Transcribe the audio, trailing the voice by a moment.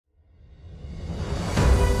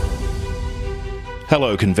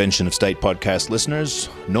Hello, Convention of State podcast listeners.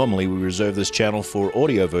 Normally, we reserve this channel for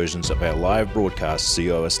audio versions of our live broadcasts,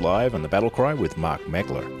 COS Live and The Battle Cry with Mark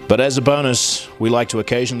Meckler. But as a bonus, we like to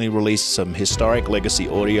occasionally release some historic legacy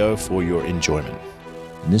audio for your enjoyment.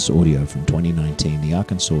 In this audio from 2019, the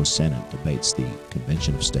Arkansas Senate debates the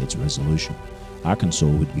Convention of States resolution. Arkansas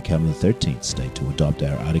would become the 13th state to adopt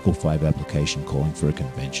our Article 5 application calling for a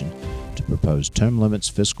convention to propose term limits,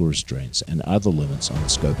 fiscal restraints, and other limits on the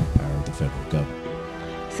scope and power of the federal government.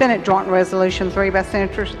 Senate Joint Resolution 3 by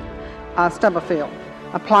Senator Stubblefield,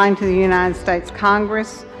 applying to the United States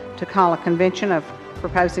Congress to call a convention of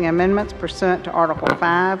proposing amendments pursuant to Article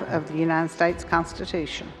 5 of the United States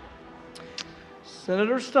Constitution.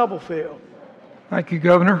 Senator Stubblefield. Thank you,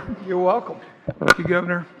 Governor. You're welcome. Thank you,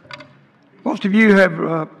 Governor. Most of you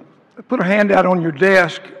have put a handout on your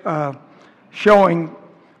desk showing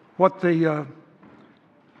what the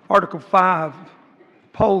Article 5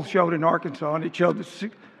 polls showed in Arkansas, and it showed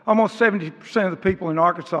that almost 70% of the people in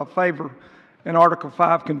Arkansas favor an Article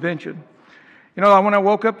 5 convention. You know, when I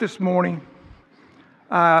woke up this morning,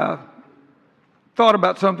 I thought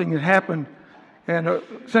about something that happened, and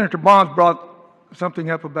Senator Bonds brought something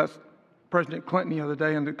up about President Clinton the other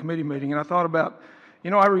day in the committee meeting, and I thought about,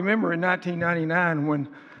 I remember in 1999 when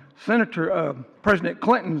President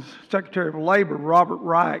Clinton's Secretary of Labor, Robert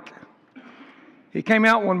Reich, he came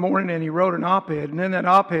out one morning and he wrote an op-ed, and in that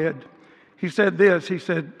op-ed, he said this, he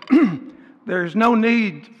said, there's no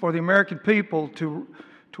need for the American people to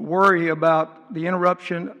worry about the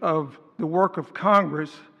interruption of the work of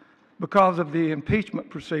Congress because of the impeachment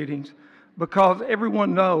proceedings, because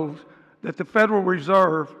everyone knows that the Federal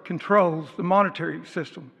Reserve controls the monetary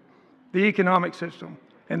system, the economic system,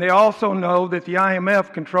 and they also know that the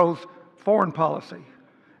IMF controls foreign policy,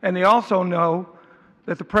 and they also know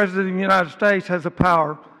that the President of the United States has the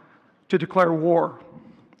power to declare war.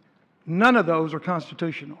 None of those are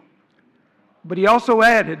constitutional. But he also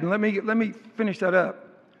added, and let me finish that up.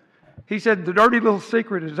 He said the dirty little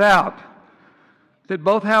secret is out that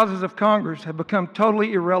both houses of Congress have become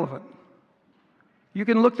totally irrelevant. You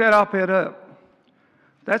can look that op-ed up.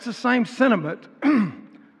 That's the same sentiment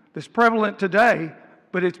that's prevalent today,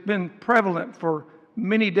 but it's been prevalent for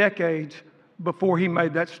many decades before he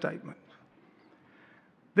made that statement.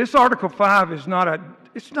 This Article 5 is not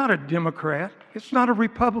a Democrat, it's not a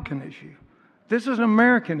Republican issue. This is an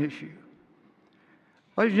American issue.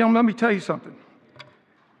 Ladies and gentlemen, let me tell you something.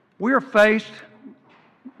 We are faced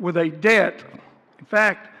with a debt. In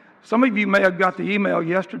fact, some of you may have got the email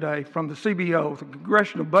yesterday from the CBO, the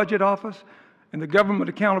Congressional Budget Office, and the Government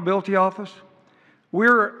Accountability Office.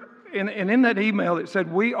 In that email it said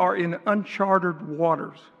we are in uncharted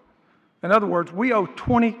waters. In other words, we owe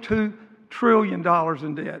 $22 trillion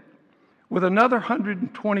in debt, with another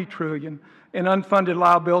 $120 trillion in unfunded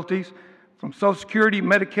liabilities from Social Security,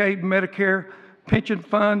 Medicaid, Medicare, pension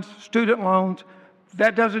funds, student loans.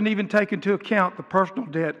 That doesn't even take into account the personal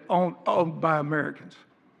debt owned by Americans.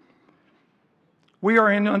 We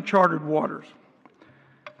are in uncharted waters.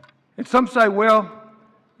 And some say, well,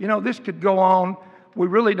 this could go on. We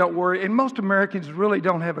really don't worry. And most Americans really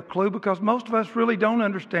don't have a clue because most of us really don't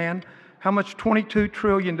understand how much $22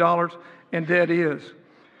 trillion in debt is.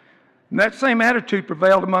 And that same attitude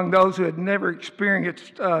prevailed among those who had never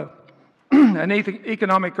experienced an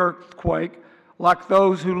economic earthquake like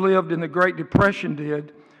those who lived in the Great Depression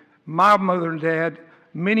did. My mother and dad,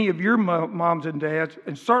 many of your moms and dads,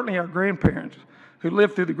 and certainly our grandparents who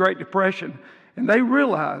lived through the Great Depression. And they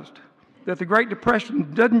realized that the Great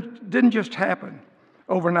Depression didn't just happen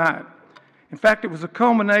overnight. In fact, it was a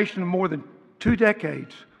culmination of more than 2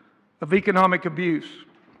 decades of economic abuse.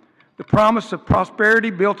 The promise of prosperity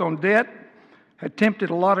built on debt had tempted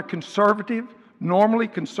a lot of normally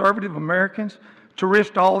conservative Americans to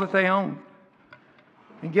risk all that they owned.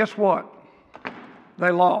 And guess what? They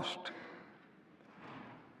lost.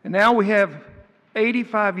 And now we have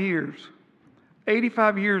 85 years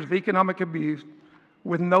of economic abuse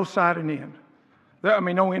with no sight and end.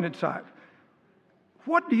 No end in sight.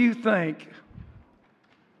 What do you think?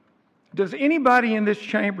 Does anybody in this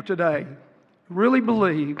chamber today really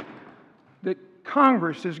believe that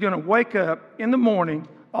Congress is going to wake up in the morning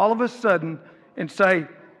all of a sudden and say,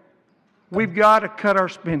 we've got to cut our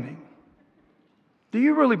spending? Do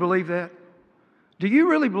you really believe that? Do you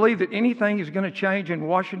really believe that anything is going to change in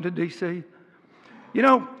Washington, D.C.?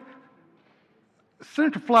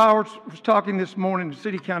 Senator Flowers was talking this morning to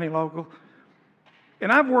City County Local,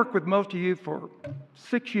 and I've worked with most of you for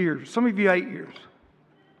 6 years, some of you 8 years.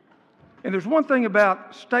 And there's one thing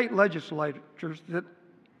about state legislatures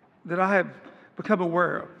that I have become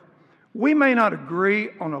aware of. We may not agree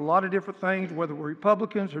on a lot of different things, whether we're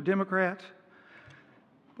Republicans or Democrats,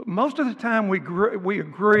 But most of the time we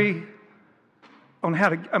agree on how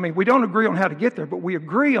to, we don't agree on how to get there, but we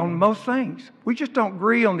agree on most things. We just don't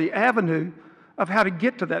agree on the avenue of how to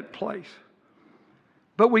get to that place.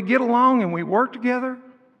 But we get along and we work together.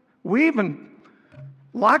 We even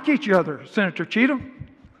like each other, Senator Cheatham.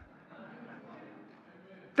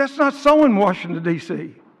 That's not so in Washington,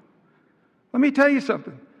 D.C. Let me tell you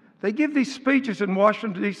something. They give these speeches in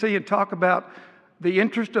Washington, D.C. and talk about the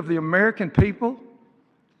interest of the American people.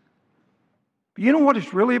 You know what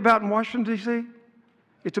it's really about in Washington, D.C.?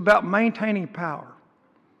 It's about maintaining power.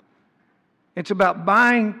 It's about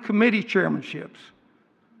buying committee chairmanships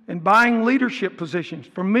and buying leadership positions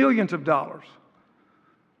for millions of dollars.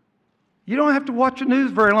 You don't have to watch the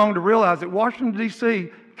news very long to realize that Washington, D.C.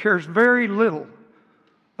 cares very little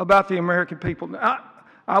about the American people. Now,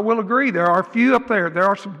 I will agree, there are a few up there. There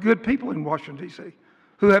are some good people in Washington, D.C.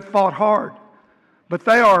 who have fought hard, but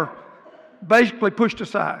they are basically pushed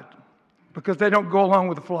aside because they don't go along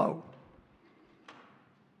with the flow.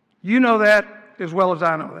 You know that as well as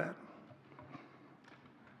I know that.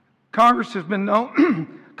 Congress has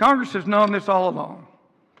known this all along.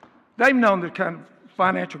 They've known the kind of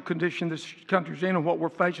financial condition this country's in and what we're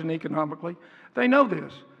facing economically. They know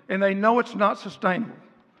this, and they know it's not sustainable.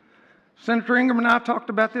 Senator Ingram and I talked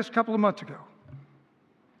about this a couple of months ago.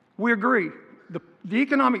 We agree. The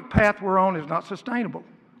economic path we're on is not sustainable.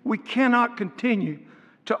 We cannot continue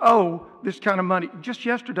to owe this kind of money. Just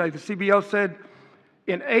yesterday, the CBO said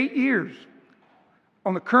in 8 years,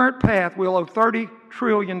 on the current path, we'll owe $30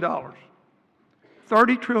 trillion.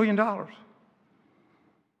 $30 trillion. Now,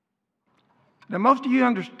 most of you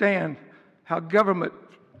understand how government,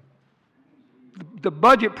 the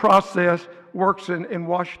budget process works in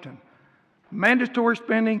Washington. Mandatory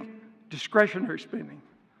spending, discretionary spending.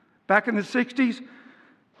 Back in the 60s,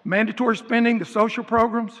 mandatory spending, the social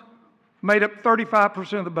programs, made up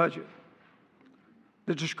 35% of the budget.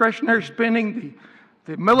 The discretionary spending,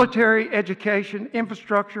 the military, education,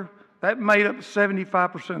 infrastructure, that made up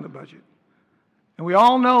 75% of the budget. And we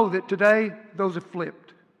all know that today, those have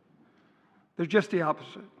flipped. They're just the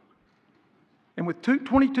opposite. And with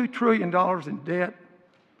 $22 trillion in debt,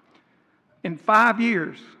 in 5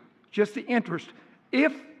 years, just the interest,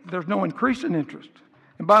 if there's no increase in interest.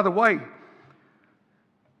 And by the way,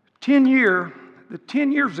 10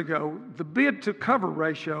 years ago, the bid to cover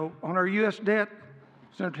ratio on our U.S. debt,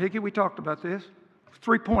 Senator Hickey, we talked about this,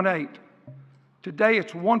 3.8. Today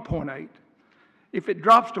it's 1.8. If it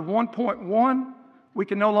drops to 1.1, we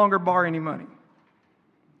can no longer borrow any money.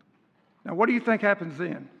 Now, what do you think happens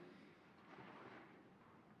then?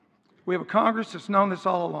 We have a Congress that's known this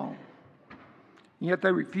all along, and yet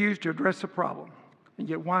they refuse to address the problem. And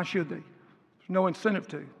yet, why should they? There's no incentive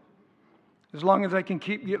to, as long as they can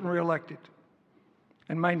keep getting reelected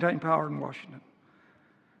and maintain power in Washington.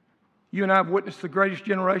 You and I have witnessed the greatest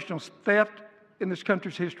generational theft in this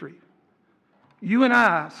country's history. You and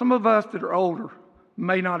I, some of us that are older,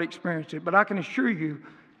 may not experience it, but I can assure you,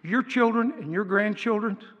 your children and your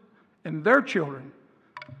grandchildren and their children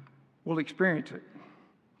will experience it.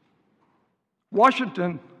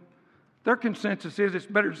 Washington, their consensus is it's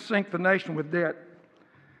better to sink the nation with debt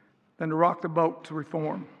than to rock the boat to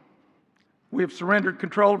reform. We have surrendered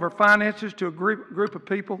control of our finances to a group of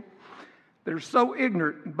people that are so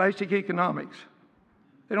ignorant in basic economics,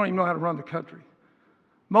 they don't even know how to run the country.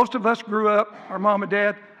 Most of us grew up, our mom and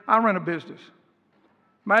dad, I run a business.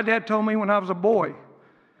 My dad told me when I was a boy,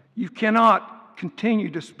 you cannot continue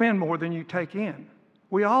to spend more than you take in.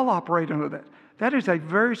 We all operate under that. That is a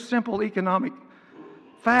very simple economic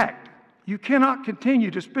fact. You cannot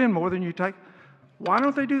continue to spend more than you take. Why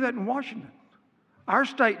don't they do that in Washington? Our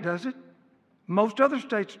state does it. Most other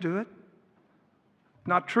states do it.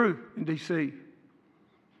 Not true in D.C.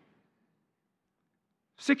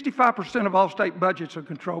 65% of all state budgets are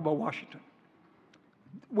controlled by Washington.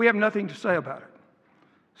 We have nothing to say about it.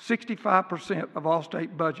 65% of all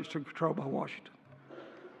state budgets are controlled by Washington.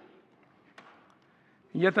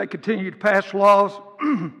 And yet they continue to pass laws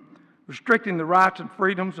restricting the rights and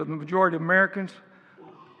freedoms of the majority of Americans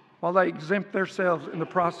while they exempt themselves in the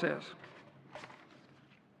process.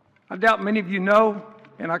 I doubt many of you know,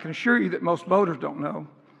 and I can assure you that most voters don't know,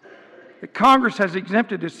 that Congress has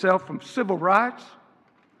exempted itself from civil rights,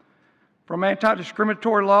 from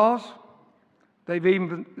anti-discriminatory laws. They've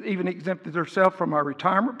even exempted themselves from our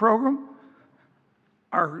retirement program,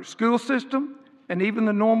 our school system, and even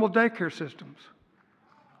the normal daycare systems.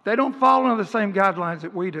 They don't follow under the same guidelines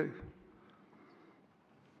that we do.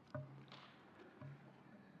 I'm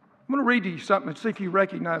going to read to you something and see if you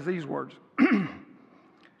recognize these words.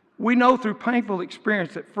 We know through painful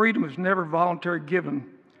experience that freedom is never voluntarily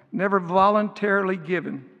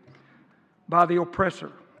given by the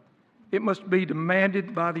oppressor. It must be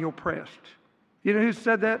demanded by the oppressed. You know who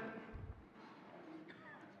said that?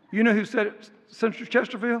 You know who said it, Senator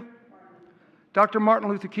Chesterfield? Dr. Martin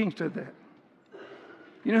Luther King said that.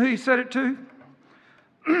 You know who he said it to?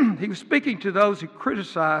 He was speaking to those who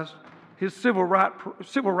criticized his civil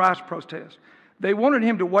rights protest. They wanted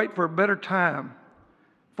him to wait for a better time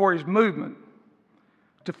for his movement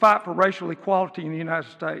to fight for racial equality in the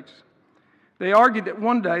United States. They argued that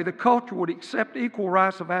one day the culture would accept equal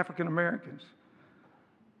rights of African Americans.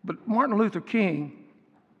 But Martin Luther King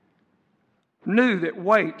knew that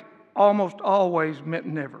wait almost always meant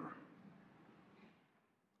never.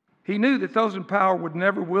 He knew that those in power would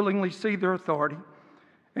never willingly cede their authority,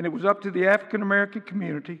 and it was up to the African American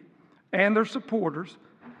community and their supporters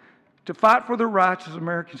to fight for their rights as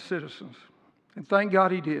American citizens. And thank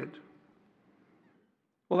God he did.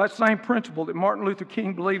 Well, that same principle that Martin Luther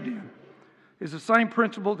King believed in is the same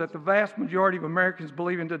principle that the vast majority of Americans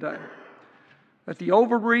believe in today. That the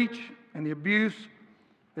overreach and the abuse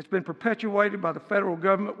that's been perpetuated by the federal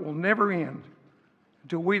government will never end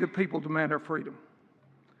until we, the people, demand our freedom.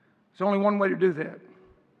 There's only one way to do that,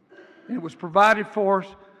 and it was provided for us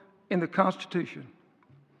in the Constitution.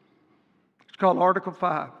 It's called Article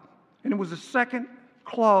 5, and it was the second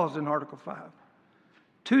clause in Article 5.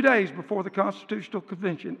 2 days before the Constitutional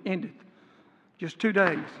Convention ended, just 2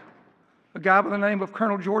 days, a guy by the name of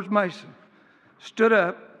Colonel George Mason stood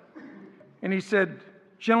up and he said,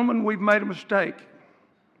 "Gentlemen, we've made a mistake.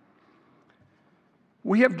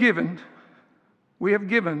 We have given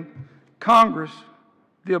Congress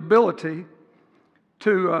the ability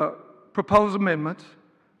to propose amendments,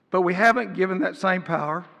 but we haven't given that same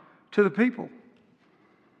power to the people."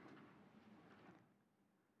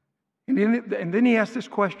 And then he asked this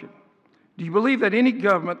question: do you believe that any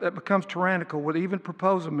government that becomes tyrannical would even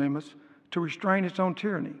propose amendments to restrain its own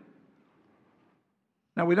tyranny?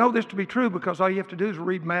 Now, we know this to be true because all you have to do is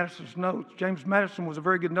read Madison's notes. James Madison was a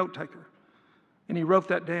very good note taker, and he wrote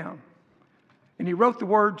that down. And he wrote the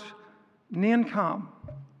words, "nen com,"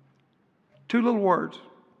 2 little words.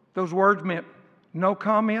 Those words meant no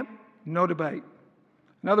comment, no debate.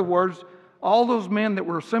 In other words, all those men that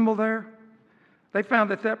were assembled there, they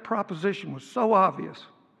found that that proposition was so obvious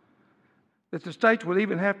that the states would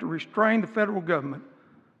even have to restrain the federal government.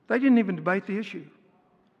 They didn't even debate the issue.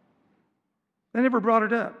 They never brought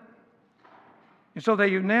it up. And so they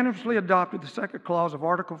unanimously adopted the second clause of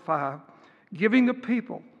Article 5, giving the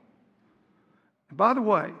people, and by the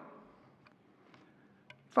way,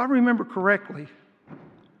 if I remember correctly,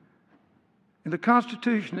 in the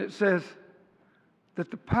Constitution it says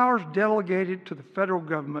that the powers delegated to the federal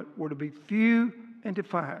government were to be few and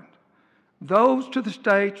defined. Those to the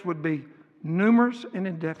states would be numerous and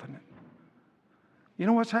indefinite. You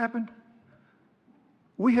know what's happened?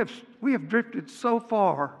 We have drifted so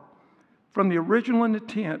far from the original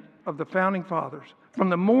intent of the Founding Fathers, from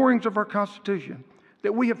the moorings of our Constitution,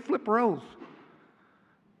 that we have flipped roles.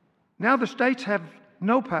 Now the states have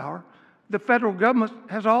no power. The federal government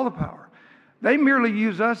has all the power. They merely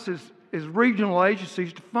use us as regional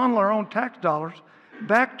agencies to funnel our own tax dollars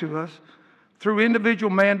back to us through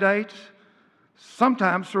individual mandates,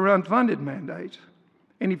 sometimes through unfunded mandates.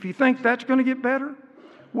 And if you think that's going to get better,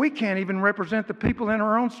 we can't even represent the people in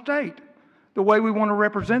our own state the way we want to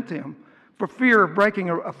represent them for fear of breaking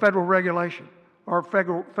a federal regulation or a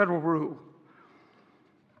federal rule.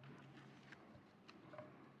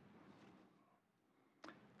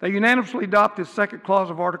 They unanimously adopted the second clause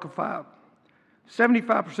of Article 5.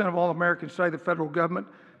 75% of all Americans say the federal government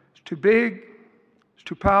is too big, it's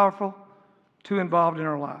too powerful, too involved in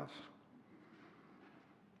our lives.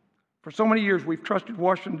 For so many years, we've trusted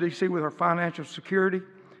Washington, D.C. with our financial security.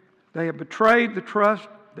 They have betrayed the trust.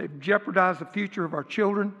 They've jeopardized the future of our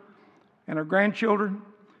children and our grandchildren.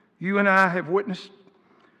 You and I have witnessed,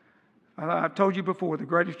 I've told you before, the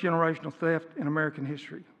greatest generational theft in American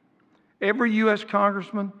history. Every U.S.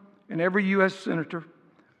 congressman and every U.S. senator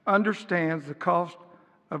understands the cost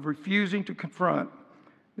of refusing to confront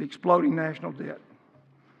the exploding national debt.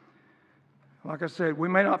 Like I said, we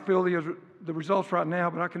may not feel the results right now,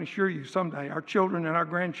 but I can assure you someday our children and our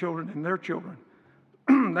grandchildren and their children,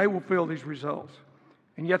 they will feel these results.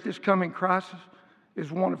 And yet this coming crisis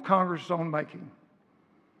is one of Congress' own making,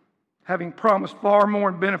 having promised far more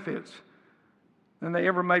in benefits than they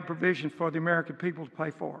ever made provision for the American people to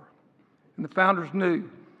pay for. And the founders knew.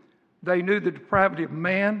 They knew the depravity of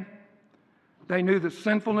man, they knew the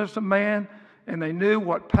sinfulness of man, and they knew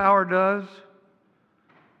what power does.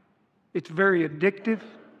 It's very addictive.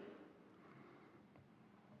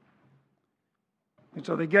 And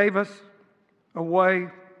so they gave us a way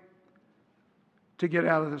to get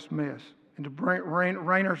out of this mess. and to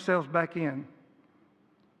rein ourselves back in.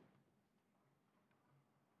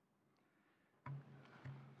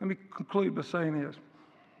 Let me conclude by saying this.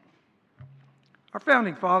 Our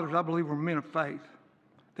founding fathers, I believe, were men of faith.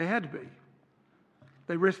 They had to be.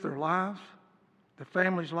 They risked their lives, their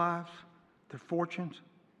families' lives, their fortunes,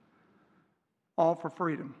 all for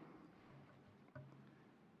freedom.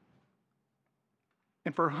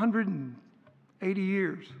 And for 180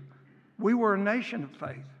 years, we were a nation of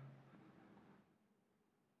faith.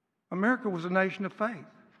 America was a nation of faith.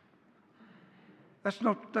 That's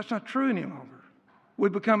not true any longer.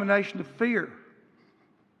 We've become a nation of fear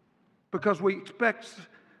because we've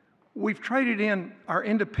traded in our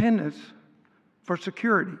independence for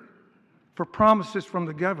security, for promises from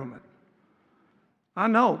the government. I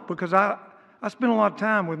know because I spent a lot of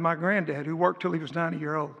time with my granddad who worked till he was 90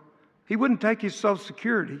 years old. He wouldn't take his Social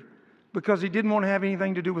Security because he didn't want to have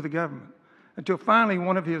anything to do with the government until finally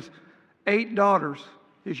one of his 8 daughters,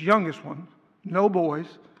 his youngest one, no boys,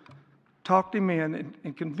 talked him in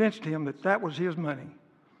and convinced him that that was his money.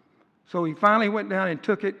 So he finally went down and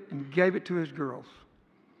took it and gave it to his girls.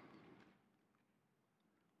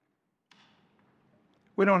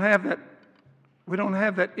 We don't have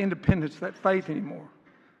that independence, that faith anymore,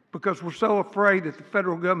 because we're so afraid that the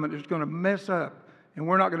federal government is going to mess up and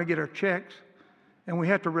we're not going to get our checks, and we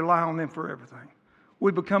have to rely on them for everything.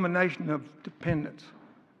 We've become a nation of dependence,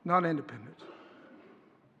 not independence.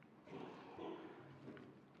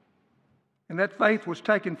 And that faith was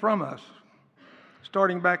taken from us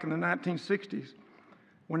starting back in the 1960s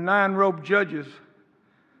when 9 robed judges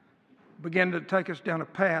began to take us down a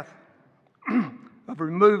path of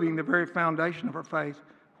removing the very foundation of our faith,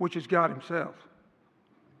 which is God Himself.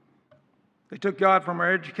 They took God from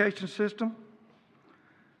our education system.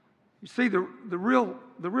 You see, the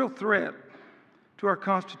real threat to our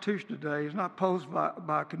Constitution today is not posed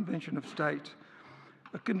by a convention of states.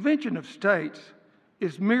 A convention of states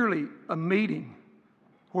is merely a meeting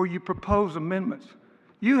where you propose amendments.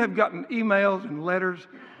 You have gotten emails and letters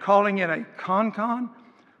calling it a con.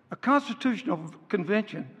 A constitutional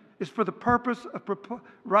convention is for the purpose of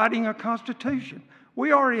writing a constitution.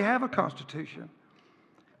 We already have a constitution.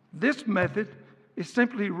 This method is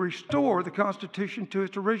simply to restore the Constitution to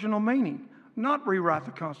its original meaning, not rewrite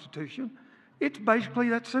the Constitution. It's basically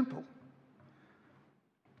that simple.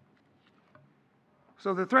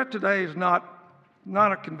 So the threat today is not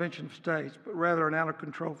a convention of states, but rather an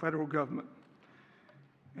out-of-control federal government.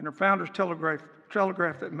 And our founders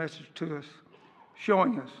telegraphed that message to us,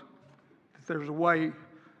 showing us that there's a way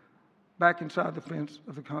back inside the fence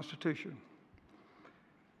of the Constitution.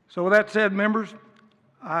 So with that said, members,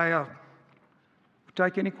 I will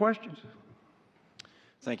take any questions.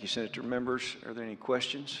 Thank you, Senator. Members, are there any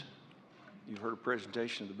questions? You've heard a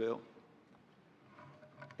presentation of the bill.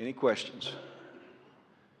 Any questions?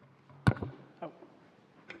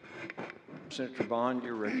 Senator Bond,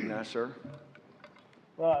 you're recognized, sir.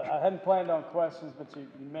 Well, I hadn't planned on questions, but you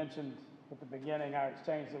mentioned at the beginning our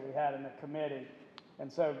exchange that we had in the committee.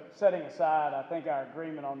 And so setting aside, I think, our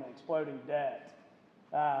agreement on the exploding debt,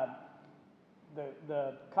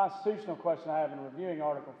 the constitutional question I have in reviewing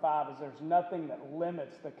Article 5 is there's nothing that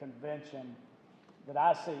limits the convention that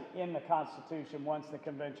I see in the Constitution once the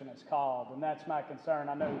convention is called. And that's my concern.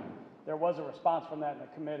 I know there was a response from that in the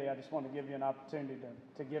committee. I just want to give you an opportunity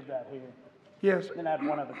to give that here. Yes. And add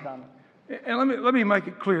one other comment. And let me make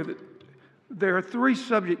it clear that there are 3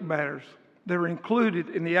 subject matters that are included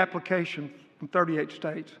in the application from 38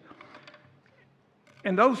 states.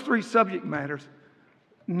 And those 3 subject matters,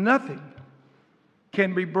 nothing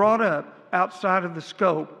can be brought up outside of the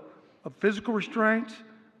scope of physical restraints,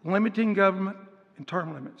 limiting government, and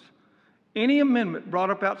term limits. Any amendment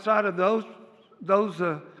brought up outside of those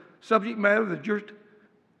subject matters,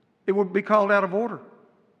 it would be called out of order.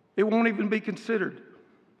 It won't even be considered.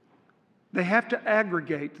 They have to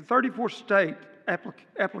aggregate. The 34 state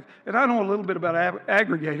and I know a little bit about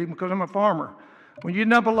aggregating because I'm a farmer. When you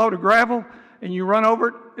dump a load of gravel and you run over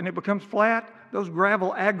it and it becomes flat, those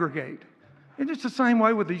gravel aggregate. And it's the same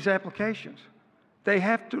way with these applications. They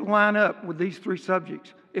have to line up with these 3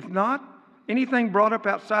 subjects. If not, anything brought up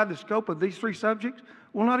outside the scope of these 3 subjects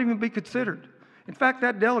will not even be considered. In fact,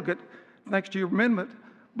 that delegate, thanks to your amendment,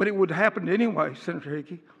 but it would happen anyway, Senator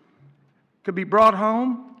Hickey, could be brought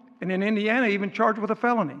home and in Indiana even charged with a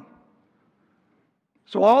felony.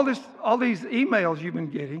 So all these emails you've been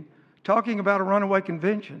getting talking about a runaway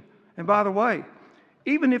convention, and by the way,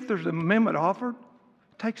 even if there's an amendment offered,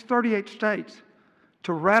 it takes 38 states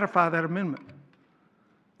to ratify that amendment.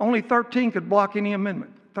 Only 13 could block any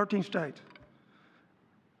amendment, 13 states.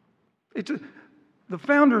 The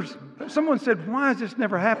founders, someone said, why has this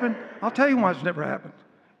never happened? I'll tell you why it's never happened.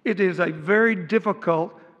 It is a very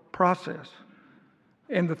difficult process.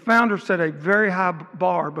 And the founders set a very high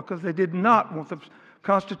bar because they did not want the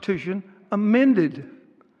Constitution amended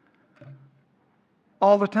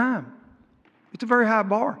all the time. It's a very high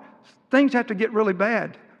bar. Things have to get really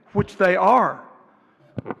bad, which they are.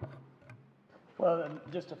 Well, and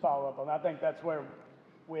just to follow up on that, I think that's where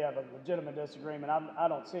we have a legitimate disagreement. I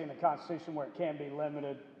don't see in the Constitution where it can be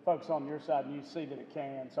limited. Folks on your side, you see that it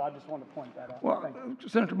can. So I just wanted to point that out. Well,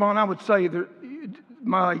 Senator Bond, I would say that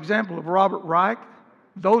my example of Robert Reich,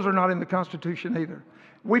 those are not in the Constitution either.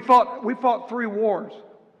 We fought 3 wars.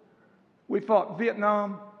 We fought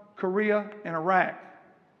Vietnam, Korea, and Iraq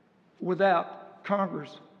without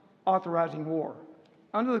Congress authorizing war.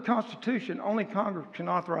 Under the Constitution, only Congress can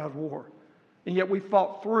authorize war. And yet we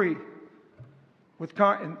fought 3 with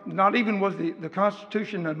not even was the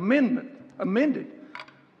Constitution amended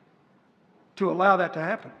to allow that to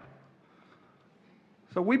happen.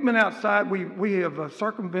 So we've been outside. We have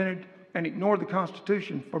circumvented and ignored the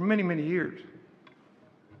Constitution for many, many years.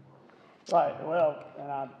 Right. Well,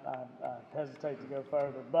 and I hesitate to go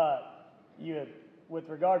further, but you had, with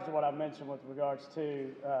regards to what I mentioned with regards to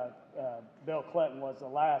Bill Clinton was the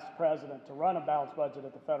last president to run a balanced budget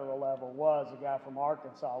at the federal level was a guy from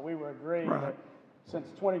Arkansas. We were agreeing that since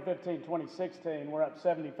 2015, 2016, we're up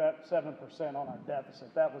 77% on our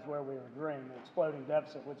deficit. That was where we were agreeing, the exploding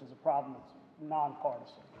deficit, which is a problem that's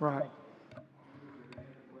nonpartisan. Right.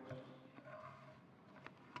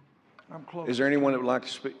 I'm close. Is there anyone that would like to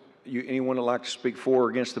speak? Anyone that would like to speak for or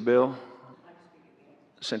against the bill?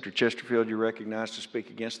 Senator Chesterfield, you're recognized to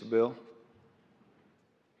speak against the bill.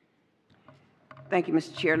 Thank you,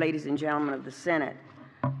 Mr. Chair, ladies and gentlemen of the Senate.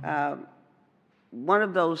 One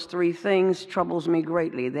of those 3 things troubles me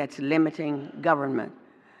greatly. That's limiting government.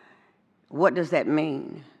 What does that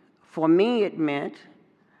mean? For me, it meant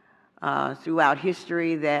throughout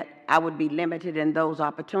history that I would be limited in those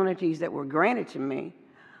opportunities that were granted to me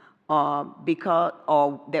or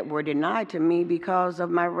that were denied to me because of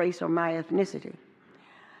my race or my ethnicity.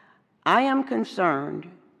 I am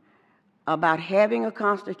concerned about having a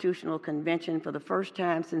constitutional convention for the first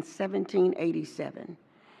time since 1787.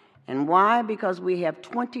 And why? Because we have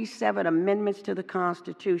 27 amendments to the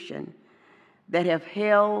Constitution that have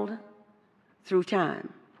held through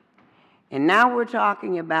time. And now we're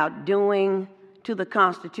talking about doing to the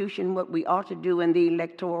Constitution what we ought to do in the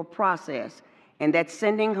electoral process, and that's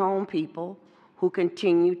sending home people who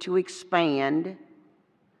continue to expand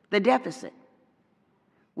the deficit.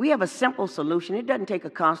 We have a simple solution. It doesn't take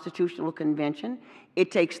a constitutional convention.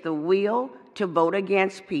 It takes the will to vote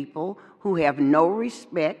against people who have no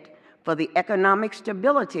respect for the economic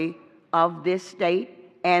stability of this state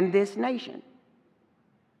and this nation.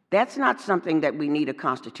 That's not something that we need a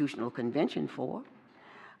constitutional convention for.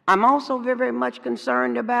 I'm also very, very much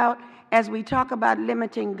concerned about, as we talk about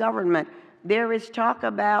limiting government, there is talk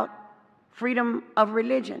about freedom of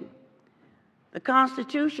religion. The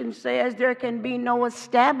Constitution says there can be no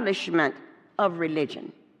establishment of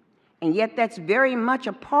religion, and yet that's very much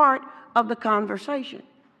a part of the conversation.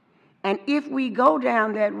 And if we go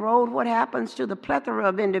down that road, what happens to the plethora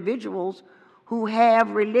of individuals who have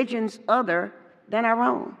religions other than our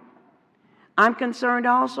own? I'm concerned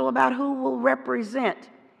also about who will represent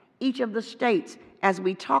each of the states as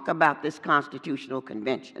we talk about this constitutional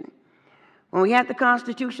convention. When we had the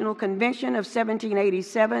Constitutional Convention of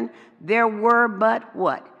 1787, there were but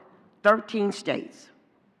what? 13 states.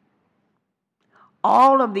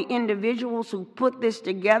 All of the individuals who put this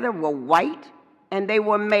together were white, and they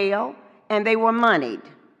were male, and they were moneyed.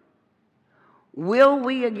 Will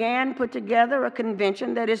we again put together a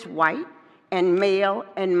convention that is white and male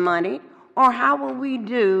and moneyed? Or how will we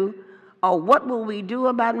do, or what will we do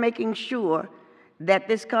about making sure that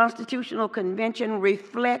this constitutional convention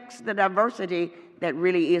reflects the diversity that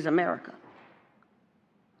really is America?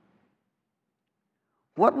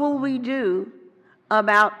 What will we do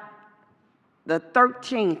about the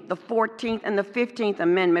 13th, the 14th, and the 15th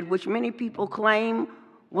Amendment, which many people claim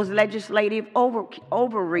was legislative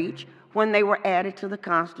overreach when they were added to the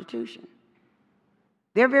Constitution?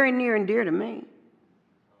 They're very near and dear to me.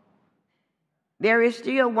 There is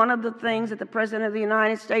still one of the things that the President of the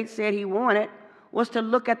United States said he wanted was to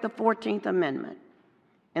look at the 14th Amendment.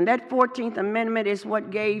 And that 14th Amendment is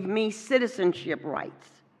what gave me citizenship rights.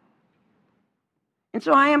 And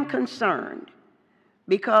so I am concerned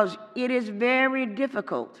because it is very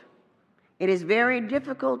difficult. It is very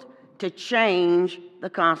difficult to change the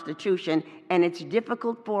Constitution, and it's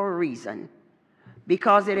difficult for a reason.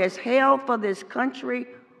 Because it has held for this country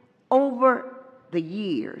over the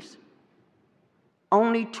years.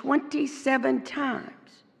 Only 27 times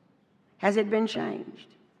has it been changed.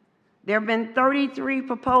 There have been 33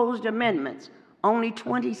 proposed amendments. Only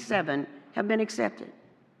 27 have been accepted.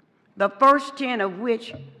 The first 10 of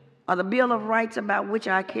which are the Bill of Rights about which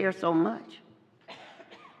I care so much.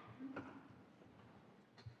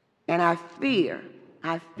 And I fear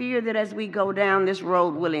that as we go down this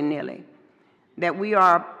road willy-nilly, that we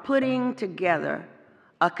are putting together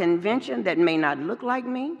a convention that may not look like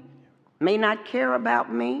me, may not care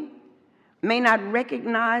about me, may not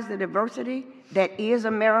recognize the diversity that is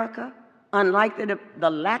America, unlike the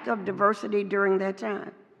lack of diversity during that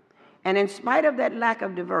time. And in spite of that lack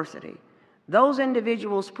of diversity, those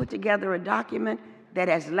individuals put together a document that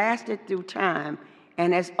has lasted through time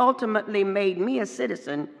and has ultimately made me a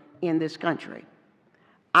citizen in this country.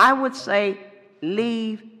 I would say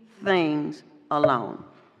leave things alone.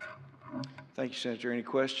 Thank you, Senator. Any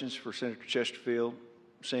questions for Senator Chesterfield?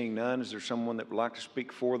 Seeing none, is there someone that would like to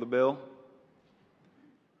speak for the bill?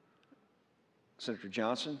 Senator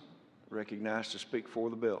Johnson, recognized to speak for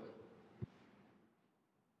the bill.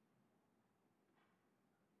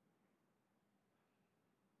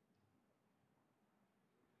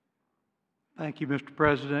 Thank you, Mr.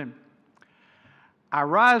 President. I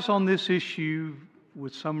rise on this issue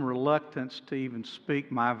with some reluctance to even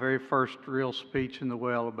speak my very first real speech in the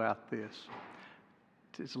well about this.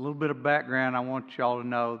 It's a little bit of background. I want y'all to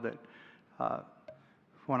know that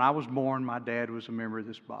when I was born, my dad was a member of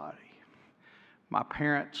this body. My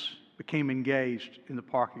parents became engaged in the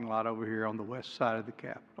parking lot over here on the west side of the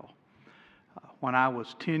Capitol. When I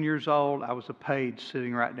was 10 years old, I was a page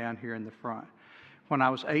sitting right down here in the front. When I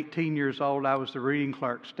was 18 years old, I was the reading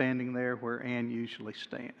clerk standing there where Ann usually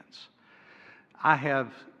stands. I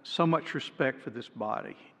have so much respect for this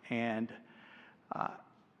body, and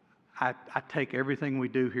I take everything we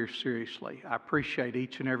do here seriously. I appreciate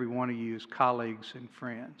each and every one of you as colleagues and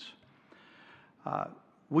friends.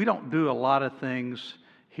 We don't do a lot of things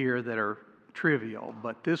here that are trivial,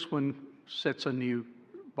 but this one sets a new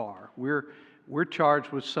bar. We're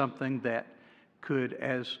charged with something that could,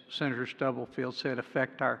 as Senator Stubblefield said,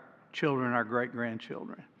 affect our children, our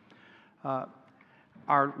great-grandchildren.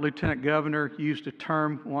 Our Lieutenant Governor used a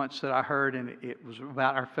term once that I heard, and it was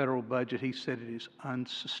about our federal budget. He said it is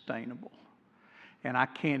unsustainable. And I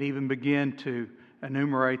can't even begin to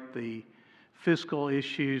enumerate the fiscal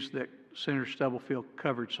issues that Senator Stubblefield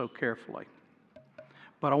covered so carefully.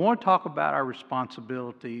 But I want to talk about our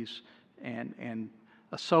responsibilities and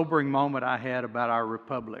a sobering moment I had about our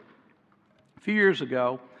republic. A few years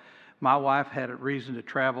ago, my wife had a reason to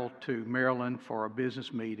travel to Maryland for a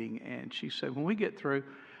business meeting, and she said, when we get through,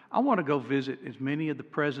 I want to go visit as many of the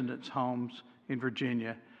president's homes in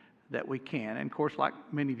Virginia that we can. And of course, like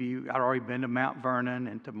many of you, I'd already been to Mount Vernon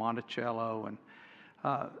and to Monticello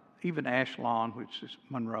and even Ashlawn, which is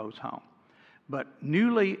Monroe's home. But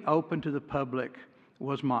newly open to the public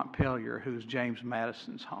was Montpelier, who's James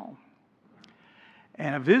Madison's home.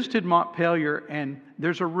 And I visited Montpelier, and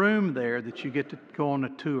there's a room there that you get to go on a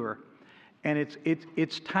tour. And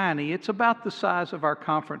it's tiny. It's about the size of our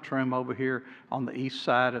conference room over here on the east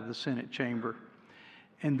side of the Senate chamber.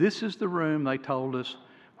 And this is the room, they told us,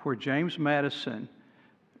 where James Madison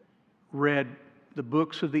read the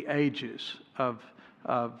books of the ages of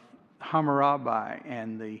Hammurabi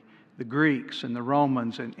and the Greeks and the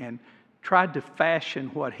Romans and tried to fashion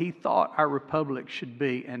what he thought our republic should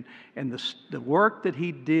be. And the work that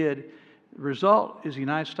he did, the result is the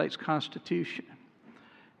United States Constitution.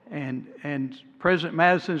 And President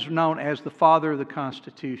Madison is known as the father of the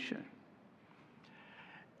Constitution.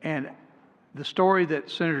 And the story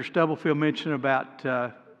that Senator Stubblefield mentioned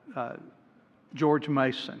about George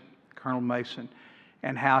Mason, Colonel Mason,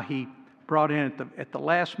 and how he brought in at the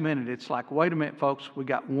last minute, it's like, wait a minute, folks, we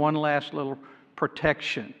got one last little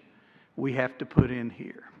protection we have to put in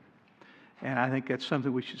here. And I think that's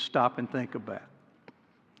something we should stop and think about.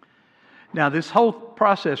 Now, this whole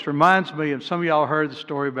process reminds me of, some of y'all heard the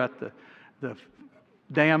story about the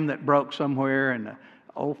dam that broke somewhere, and the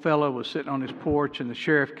old fellow was sitting on his porch, and the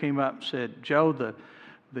sheriff came up and said, Joe, the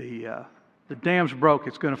dam's broke,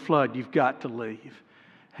 it's going to flood, you've got to leave.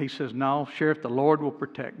 He says, no, Sheriff, the Lord will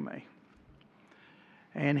protect me.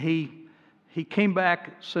 And he came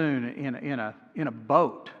back soon in a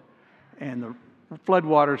boat, and the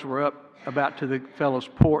floodwaters were up about to the fellow's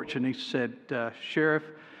porch, and he said, Sheriff,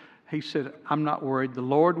 he said, I'm not worried. The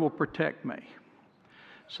Lord will protect me.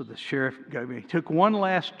 So the sheriff he took one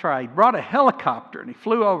last try. He brought a helicopter and he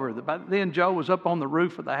flew over. By then, Joe was up on the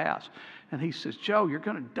roof of the house. And he says, Joe, you're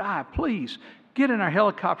going to die. Please get in our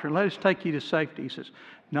helicopter and let us take you to safety. He says,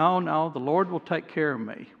 no, the Lord will take care of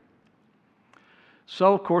me.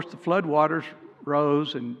 So, of course, the floodwaters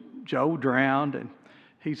Rose and Joe drowned, and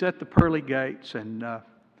he's at the pearly gates, and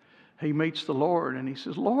he meets the Lord, and he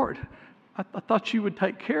says, Lord, I thought you would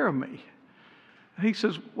take care of me. And he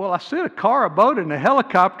says, well, I sent a car, a boat, and a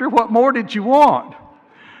helicopter. What more did you want?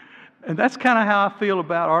 And that's kind of how I feel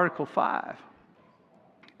about Article 5.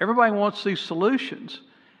 Everybody wants these solutions.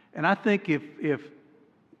 And I think if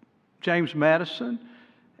James Madison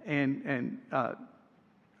and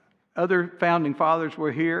other founding fathers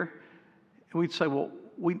were here, we'd say, well,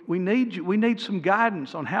 we need some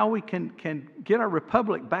guidance on how we can get our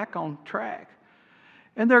republic back on track.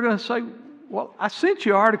 And they're going to say, well, I sent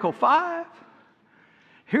you Article 5.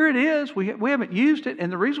 Here it is. We haven't used it.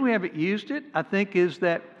 And the reason we haven't used it, I think, is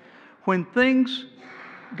that when things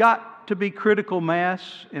got to be critical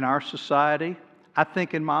mass in our society, I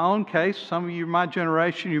think in my own case, some of you, my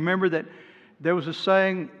generation, you remember that there was a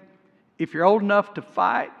saying, if you're old enough to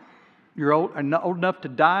fight, you're old enough to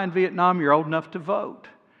die in Vietnam, you're old enough to vote.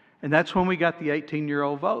 And that's when we got the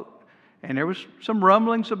 18-year-old vote. And there was some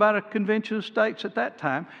rumblings about a convention of states at that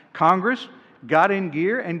time. Congress got in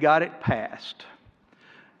gear and got it passed.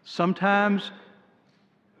 Sometimes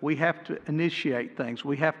we have to initiate things.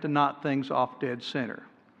 We have to knock things off dead center.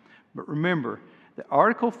 But remember, that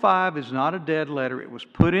Article 5 is not a dead letter. It was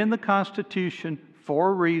put in the Constitution for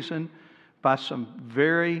a reason by some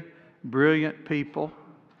very brilliant people.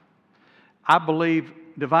 I believe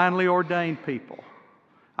divinely ordained people.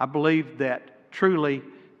 I believe that truly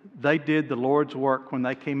they did the Lord's work when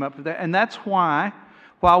they came up with that. And that's why,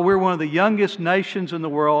 while we're one of the youngest nations in the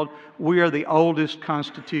world, we are the oldest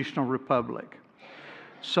constitutional republic.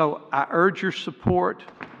 So I urge your support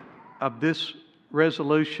of this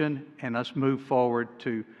resolution and us move forward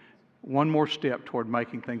to one more step toward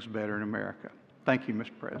making things better in America. Thank you,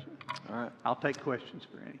 Mr. President. All right. I'll take questions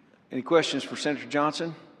for any. Any questions for Senator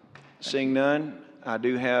Johnson? Seeing none, I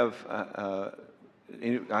do have, I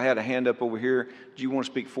had a hand up over here. Do you want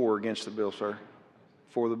to speak for or against the bill, sir?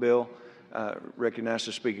 For the bill. Recognized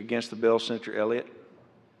to speak against the bill, Senator Elliott.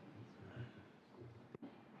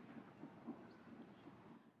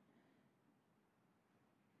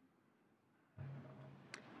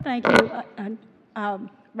 Thank you.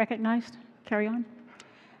 Recognized? Carry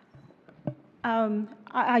on.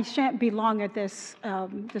 I shan't be long at this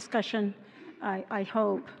discussion, I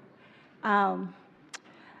hope.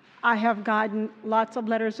 I have gotten lots of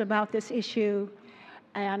letters about this issue,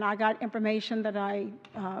 and I got information that I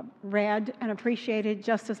read and appreciated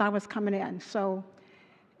just as I was coming in. So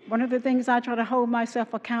one of the things I try to hold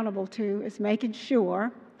myself accountable to is making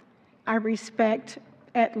sure I respect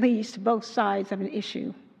at least both sides of an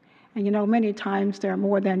issue. And you know, many times there are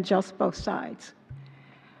more than just both sides.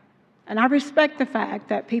 And I respect the fact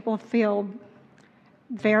that people feel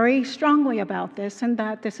very strongly about this and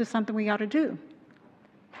that this is something we ought to do.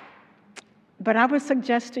 But I would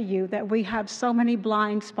suggest to you that we have so many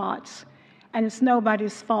blind spots, and it's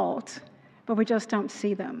nobody's fault, but we just don't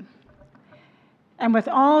see them. And with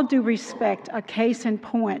all due respect, a case in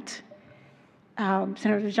point,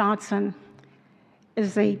 Senator Johnson,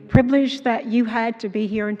 is the privilege that you had to be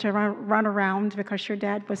here and to run around because your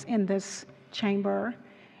dad was in this chamber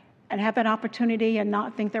and have that opportunity and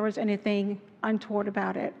not think there was anything untoward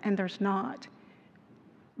about it, and there's not.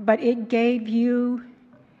 But it gave you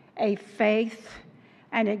a faith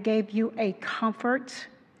and it gave you a comfort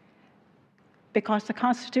because the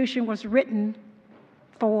Constitution was written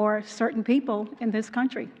for certain people in this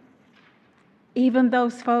country. Even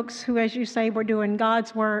those folks who, as you say, were doing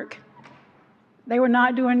God's work, they were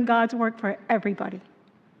not doing God's work for everybody.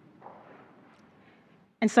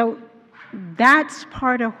 And so that's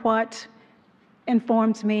part of what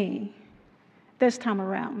informs me this time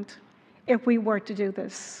around, if we were to do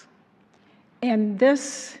this. In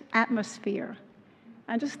this atmosphere,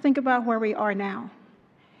 and just think about where we are now.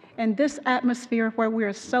 In this atmosphere where we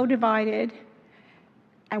are so divided,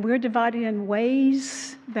 and we're divided in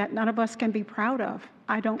ways that none of us can be proud of,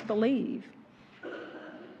 I don't believe.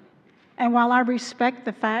 And while I respect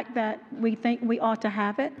the fact that we think we ought to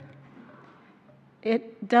have it,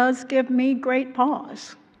 it does give me great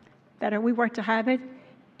pause that if we were to have it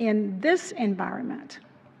in this environment,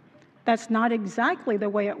 that's not exactly the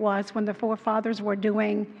way it was when the forefathers were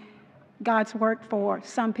doing God's work for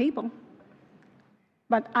some people.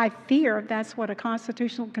 But I fear that's what a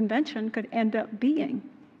constitutional convention could end up being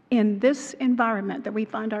in this environment that we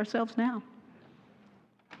find ourselves now.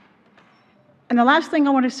 And the last thing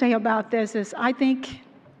I want to say about this is I think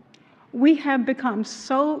we have become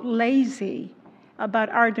so lazy about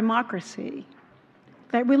our democracy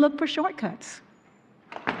that we look for shortcuts.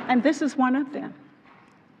 And this is one of them.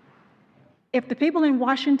 If the people in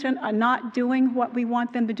Washington are not doing what we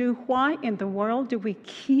want them to do, why in the world do we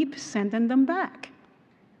keep sending them back?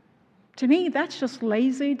 To me, that's just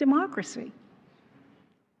lazy democracy.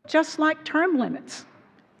 Just like term limits.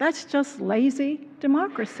 That's just lazy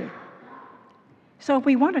democracy. So if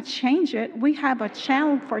we want to change it, we have a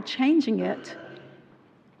channel for changing it.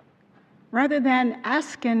 Rather than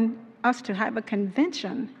asking us to have a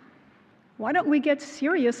convention, why don't we get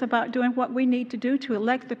serious about doing what we need to do to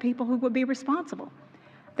elect the people who would be responsible?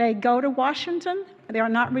 They go to Washington, they are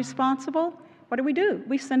not responsible. What do?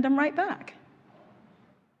 We send them right back.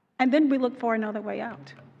 And then we look for another way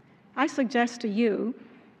out. I suggest to you,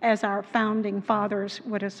 as our founding fathers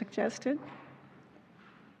would have suggested,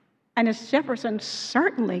 and as Jefferson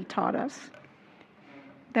certainly taught us,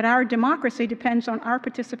 that our democracy depends on our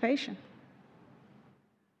participation.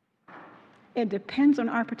 It depends on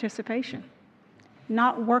our participation,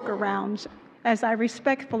 not workarounds, as I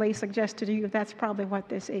respectfully suggested to you. That's probably what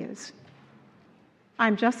this is.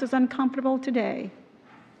 I'm just as uncomfortable today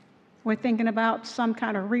with thinking about some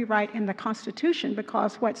kind of rewrite in the Constitution,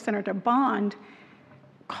 because what Senator Bond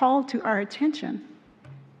called to our attention,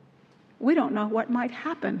 we don't know what might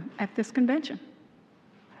happen at this convention.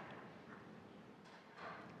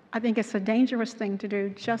 I think it's a dangerous thing to do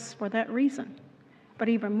just for that reason. But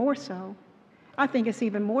even more so, I think it's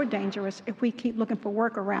even more dangerous if we keep looking for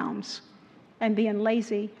workarounds and being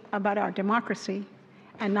lazy about our democracy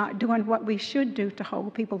and not doing what we should do to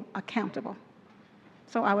hold people accountable.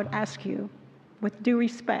 So I would ask you, with due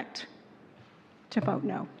respect, to vote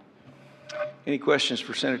no. Any questions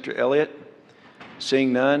for Senator Elliott?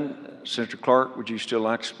 Seeing none, Senator Clark, would you still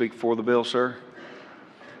like to speak for the bill, sir?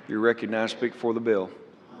 You're recognized to speak for the bill.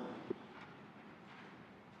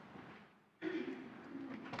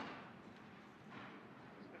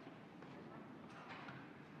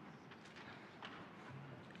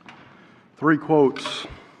 Three quotes.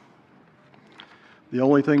 The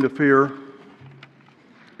only thing to fear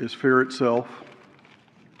is fear itself.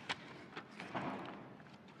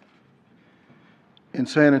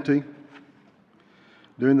 Insanity.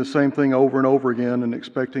 Doing the same thing over and over again and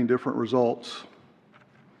expecting different results.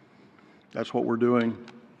 That's what we're doing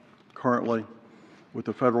currently with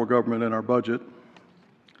the federal government and our budget.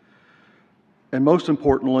 And most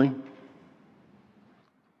importantly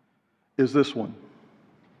is this one.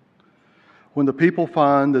 When the people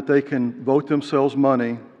find that they can vote themselves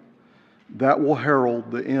money, that will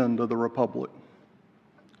herald the end of the republic.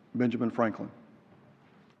 Benjamin Franklin.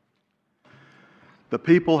 The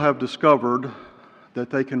people have discovered that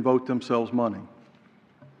they can vote themselves money.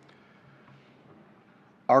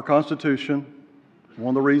 Our Constitution, one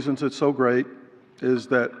of the reasons it's so great, is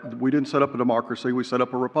that we didn't set up a democracy, we set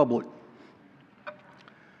up a republic.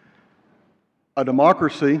 A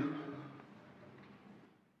democracy,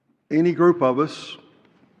 any group of us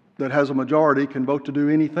that has a majority can vote to do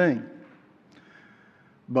anything.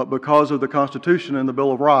 But because of the Constitution and the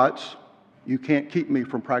Bill of Rights, you can't keep me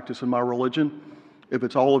from practicing my religion if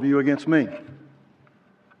it's all of you against me.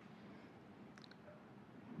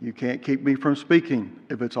 You can't keep me from speaking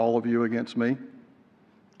if it's all of you against me.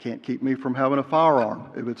 Can't keep me from having a firearm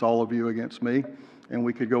if it's all of you against me. And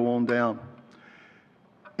we could go on down.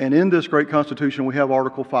 And in this great Constitution, we have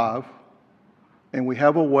Article 5, and we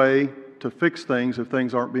have a way to fix things if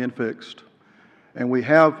things aren't being fixed. And we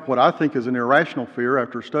have what I think is an irrational fear,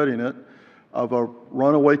 after studying it, of a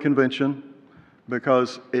runaway convention,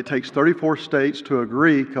 because it takes 34 states to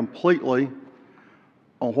agree completely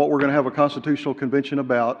on what we're going to have a constitutional convention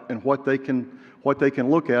about and what they can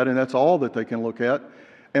look at, and that's all that they can look at.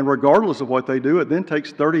 And regardless of what they do, it then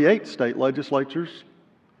takes 38 state legislatures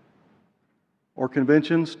or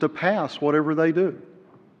conventions to pass whatever they do.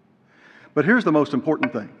 But here's the most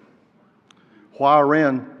important thing. Why I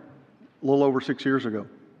ran a little over 6 years ago.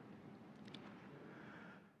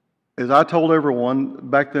 As I told everyone,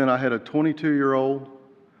 back then I had a 22-year-old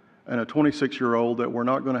and a 26-year-old that were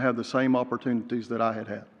not going to have the same opportunities that I had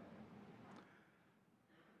had.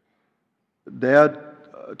 Dad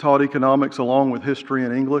taught economics along with history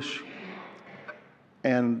and English.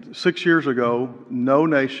 And 6 years ago, no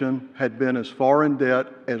nation had been as far in debt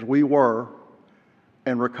as we were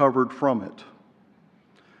and recovered from it.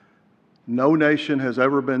 No nation has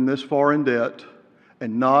ever been this far in debt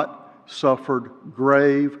and not suffered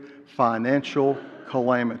grave financial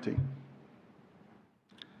calamity.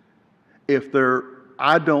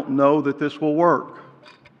 I don't know that this will work.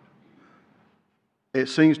 It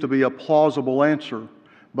seems to be a plausible answer,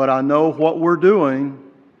 but I know what we're doing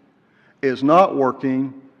is not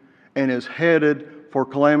working and is headed for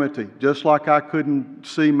calamity. Just like I couldn't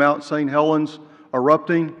see Mount St. Helens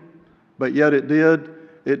erupting, but yet it did,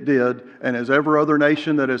 it did. And as every other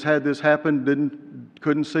nation that has had this happen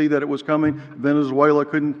couldn't see that it was coming, Venezuela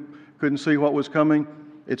couldn't see what was coming,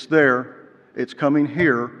 it's there. It's coming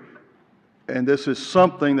here. And this is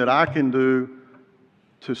something that I can do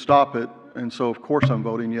to stop it. And so, of course, I'm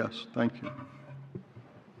voting yes. Thank you.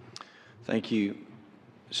 Thank you.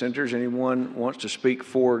 Senators, anyone wants to speak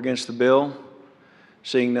for or against the bill?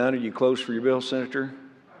 Seeing none, are you close for your bill, Senator?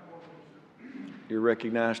 You're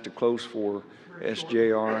recognized to close for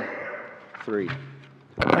SJR 3.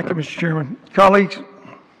 Thank you, Mr. Chairman. Colleagues,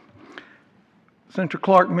 Senator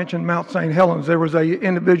Clark mentioned Mount St. Helens. There was an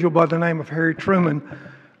individual by the name of Harry Truman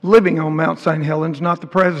living on Mount St. Helens, not the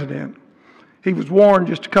president. He was warned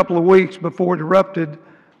just a couple of weeks before it erupted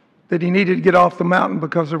that he needed to get off the mountain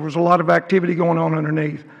because there was a lot of activity going on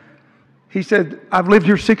underneath. He said, "I've lived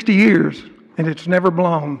here 60 years and it's never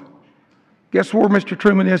blown." Guess where Mr.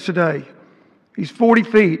 Truman is today? He's 40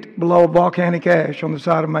 feet below volcanic ash on the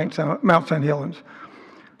side of Mount St. Helens.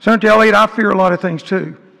 Senator Elliott, I fear a lot of things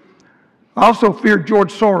too. I also fear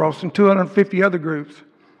George Soros and 250 other groups.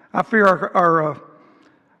 I fear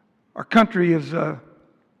our country is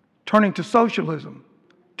turning to socialism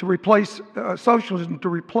to replace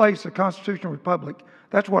a constitutional republic.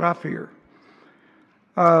 That's what I fear.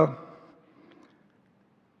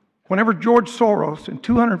 Whenever George Soros and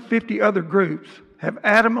 250 other groups have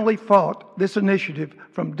adamantly fought this initiative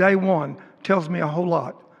from day one, tells me a whole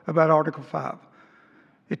lot about Article 5.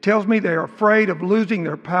 It tells me they are afraid of losing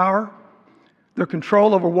their power, their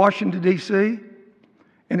control over Washington, D.C.,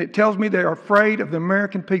 and it tells me they are afraid of the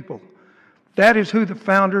American people. That is who the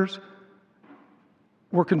founders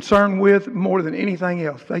were concerned with more than anything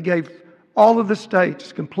else. They gave all of the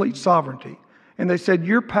states complete sovereignty, and they said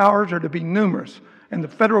your powers are to be numerous, and the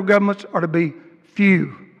federal governments are to be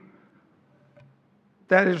few.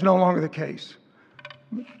 That is no longer the case.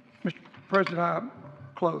 Mr. President, I'm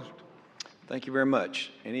closed. Thank you very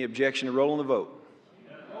much. Any objection to rolling the vote?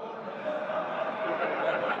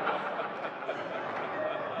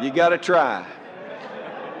 You got to try.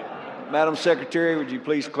 Madam Secretary, would you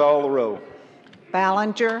please call the roll?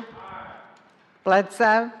 Ballinger.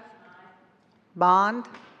 Bledsoe. Bond.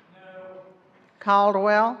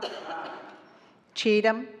 Caldwell.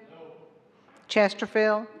 Cheatham.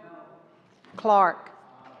 Chesterfield. Clark.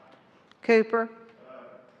 Cooper.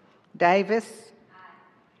 Davis.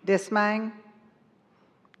 Dismang.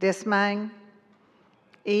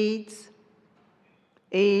 Eads.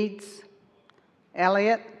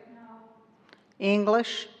 Elliott.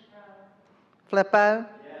 English. Flippo.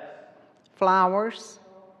 Flowers.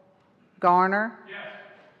 Garner.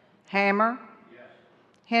 Hammer.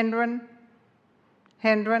 Hendren.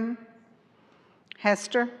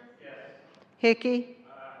 Hester. Hickey.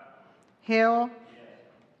 Hill.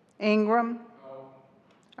 Ingram.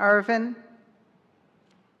 Irvin.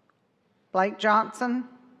 Blake Johnson.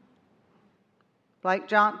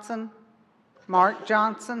 Mark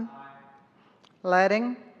Johnson.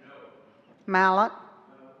 Letting. Mallett.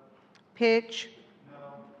 Pitch.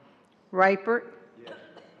 Raypert.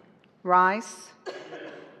 Rice.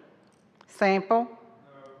 Sample.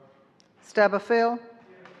 Stubblefield.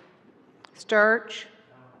 Sturch.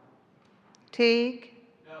 Teague.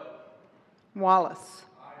 Wallace.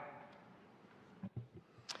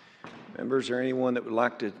 Members, is there anyone that would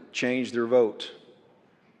like to change their vote?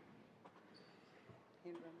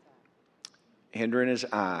 Hendren is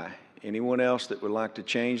aye. Anyone else that would like to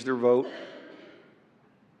change their vote?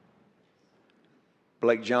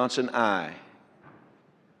 Blake Johnson, aye.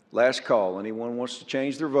 Last call. Anyone wants to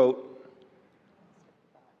change their vote?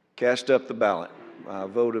 Cast up the ballot. A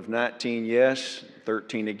vote of 19 yes,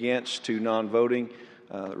 13 against, 2 non-voting.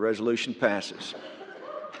 The resolution passes.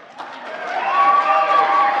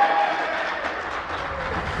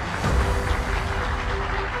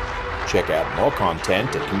 Check out more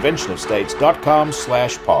content at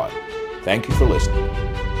conventionofstates.com/pod. Thank you for listening.